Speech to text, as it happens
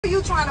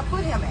you trying to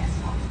put him as?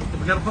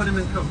 We gotta put him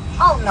in coach.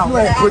 Oh no. You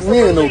ain't putting me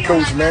in no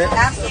coach, man.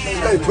 Absolutely.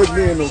 You ain't putting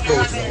me in no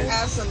coach, man.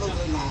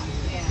 Absolutely not.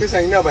 This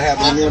ain't never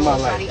happened to me in my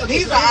life.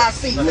 These are our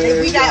seats. Man,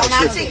 We got on our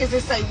tripping. tickets.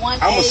 It say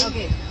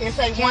 1A. It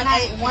say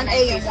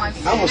 1A and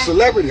 1C. I'm a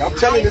celebrity. I'm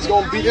telling you,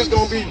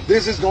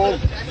 this is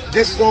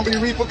gonna be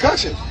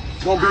repercussions.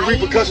 It's gonna be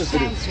repercussions to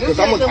this. Because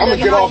I'm gonna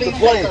get off the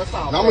plane.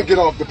 I'm gonna get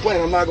off the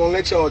plane. I'm not gonna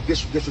let y'all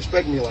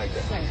disrespect me like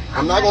that.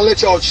 I'm not gonna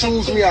let y'all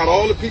choose me out of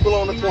all the people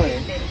on the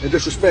plane and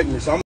disrespect me.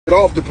 So I'm gonna get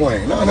off the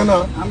plane. No.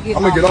 I'm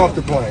gonna get off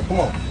the plane.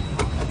 Come on.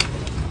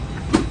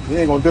 You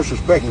ain't gonna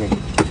disrespect me.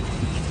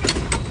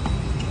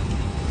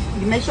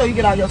 You make sure you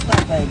get all your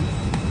stuff, baby.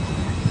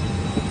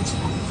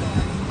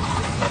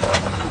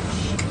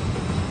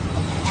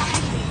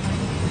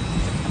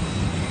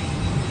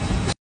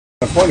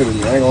 It's funny to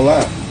me. I ain't gonna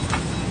lie.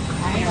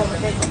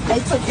 They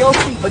took your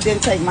seat but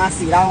didn't take my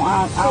seat.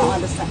 I don't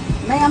understand.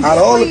 Ma'am, out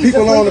of all the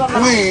people on the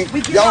plane,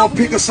 y'all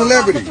pick a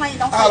celebrity.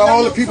 Out of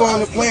all the people on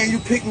the plane, you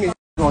pick me. You're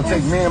gonna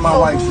take me and my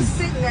wife's who's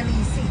seat. sitting in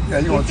these seats? Yeah,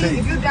 you gonna take.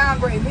 If you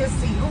downgrade his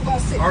seat, who's gonna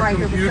sit Our right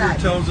here computer beside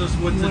you? tells us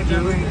what to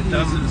do. It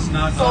doesn't. It's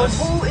not So us.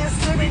 who is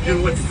sitting We do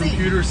in what his the seat?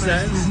 computer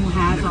says.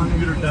 The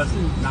computer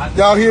doesn't. Not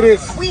Y'all hear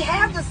this? We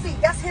have the seat.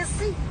 That's his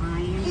seat.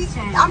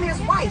 I'm his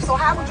wife, so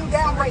how would you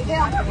downgrade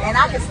him and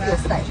I can still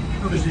stay?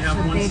 because you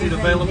have one seat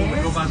available. We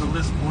go by the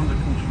list on the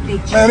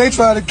computer. Man, they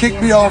try to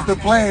kick me off the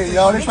plane,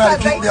 y'all. They try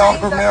to kick me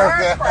off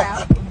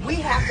America. We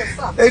have to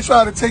suffer. They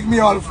try to take me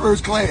out of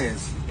first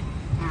class.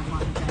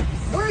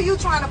 Where are you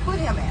trying to put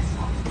him at?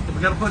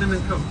 We gotta put him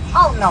in coach.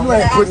 Oh no. You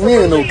ain't putting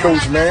me in no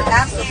coach, man.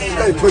 Absolutely. You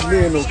ain't putting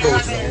me in no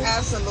coach, man.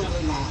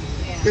 Absolutely not.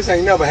 This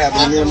ain't never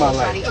happened to me in my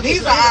life.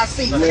 These are our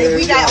seats. Man,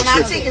 We got on our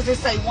tripping. tickets. It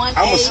say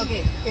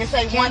 1A. It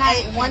say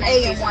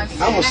 1A and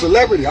 1C. I'm a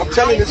celebrity. I'm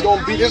telling you, this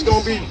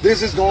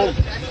is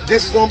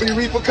gonna be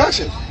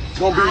repercussions. It's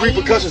gonna be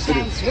repercussions to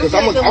this. Because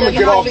I'm gonna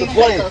get off the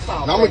plane.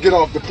 I'm gonna get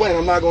off the plane.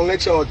 I'm not gonna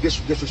let y'all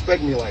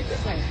disrespect me like that.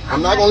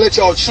 I'm not gonna let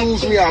y'all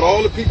choose me out of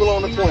all the people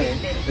on the plane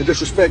and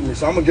disrespect me.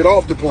 So I'm gonna get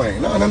off the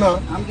plane. No. I'm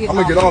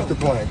gonna get off the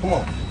plane. Come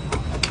on.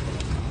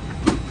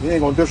 You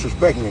ain't gonna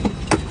disrespect me.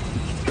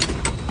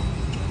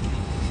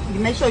 You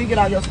make sure you get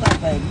all your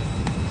stuff, baby.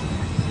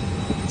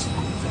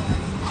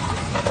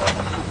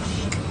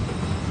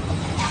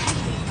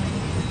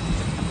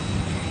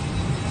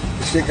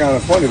 This shit kind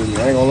of funny to me.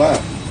 I ain't gonna lie.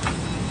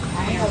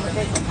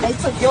 They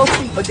took your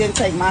seat but didn't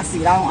take my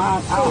seat. I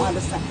don't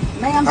understand.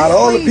 Ma'am, out of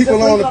all the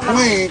people on the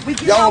plane,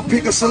 y'all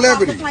pick a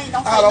celebrity.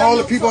 Out of all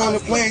the people on the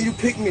plane, you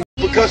pick me.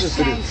 Repercussions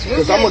to this.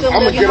 Because I'm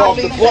gonna get off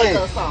the plane.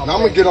 I'm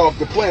gonna get off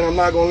the plane. I'm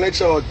not gonna let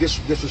y'all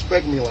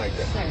disrespect me like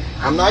that.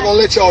 I'm not gonna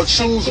let y'all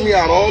choose me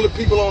out of all the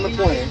people on the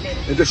plane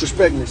and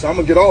disrespect me. So I'm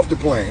gonna get off the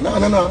plane. No.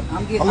 I'm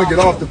gonna get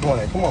off the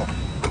plane. Come on.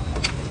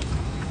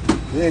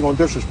 You ain't gonna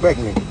disrespect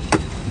me.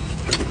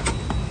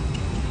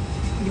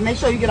 You make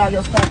sure you get all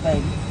your stuff,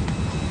 baby.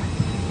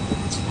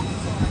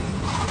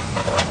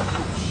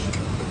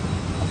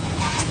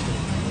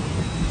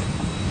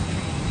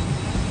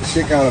 This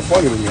shit kind of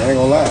funny to me. I ain't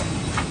gonna lie.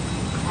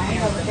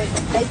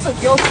 They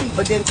took your seat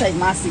but didn't take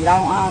my seat. I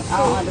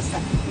don't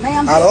understand.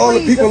 Ma'am, out of all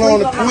the people on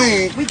the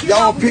plane,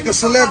 y'all pick a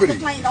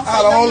celebrity.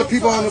 Out of all the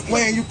people on the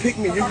plane, you pick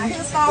me.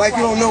 Like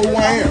you don't know who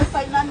I am.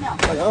 Like,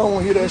 I don't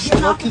want to hear that shit.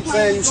 Don't keep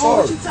saying you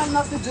sorry.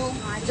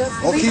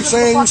 Don't keep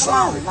saying you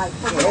sorry.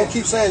 Don't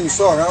keep saying you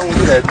sorry. I don't want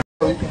to hear that.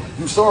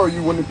 You sorry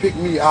you wouldn't pick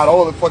me out of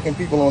all the fucking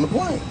people on the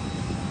plane.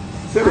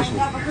 Seriously.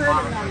 I've never heard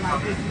of nothing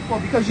like this before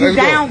because you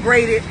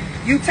downgraded,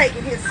 you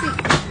taking his seat.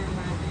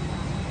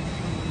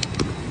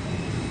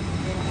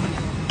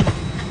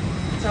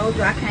 Told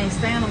you I can't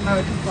stand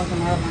American fucking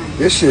airlines.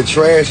 This shit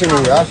trash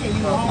anyway.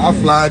 I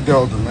fly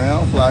Delta, man. I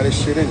don't fly this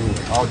shit anyway.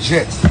 All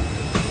jets.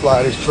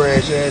 Fly this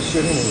trash ass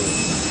shit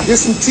anyway. Get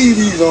some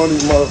TVs on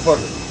these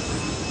motherfuckers.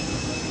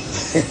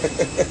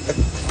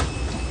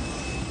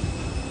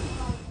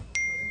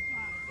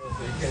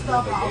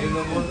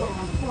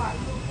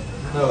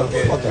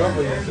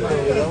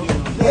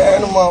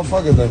 Man, the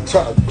motherfuckers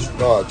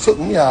done took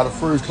me out of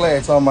first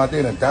class talking about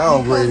they done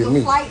downgraded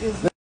me.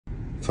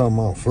 Talking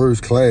about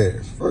first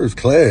class. First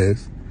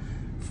class?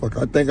 Fuck,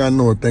 I think I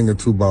know a thing or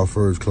two about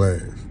first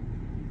class.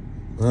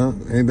 Huh?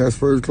 Ain't that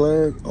first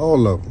class?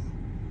 All of them.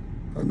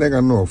 I think I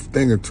know a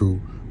thing or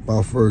two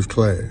about first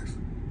class.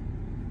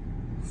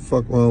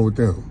 Fuck wrong with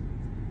them.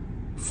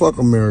 Fuck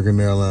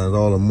American Airlines,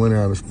 all the money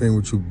I spend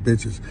with you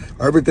bitches.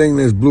 Everything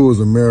that's blue is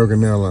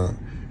American Airlines.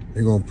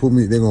 They gonna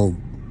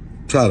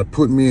try to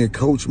put me in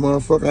coach,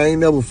 motherfucker. I ain't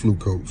never flew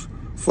coach.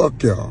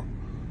 Fuck y'all.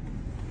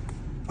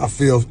 I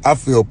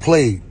feel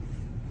played.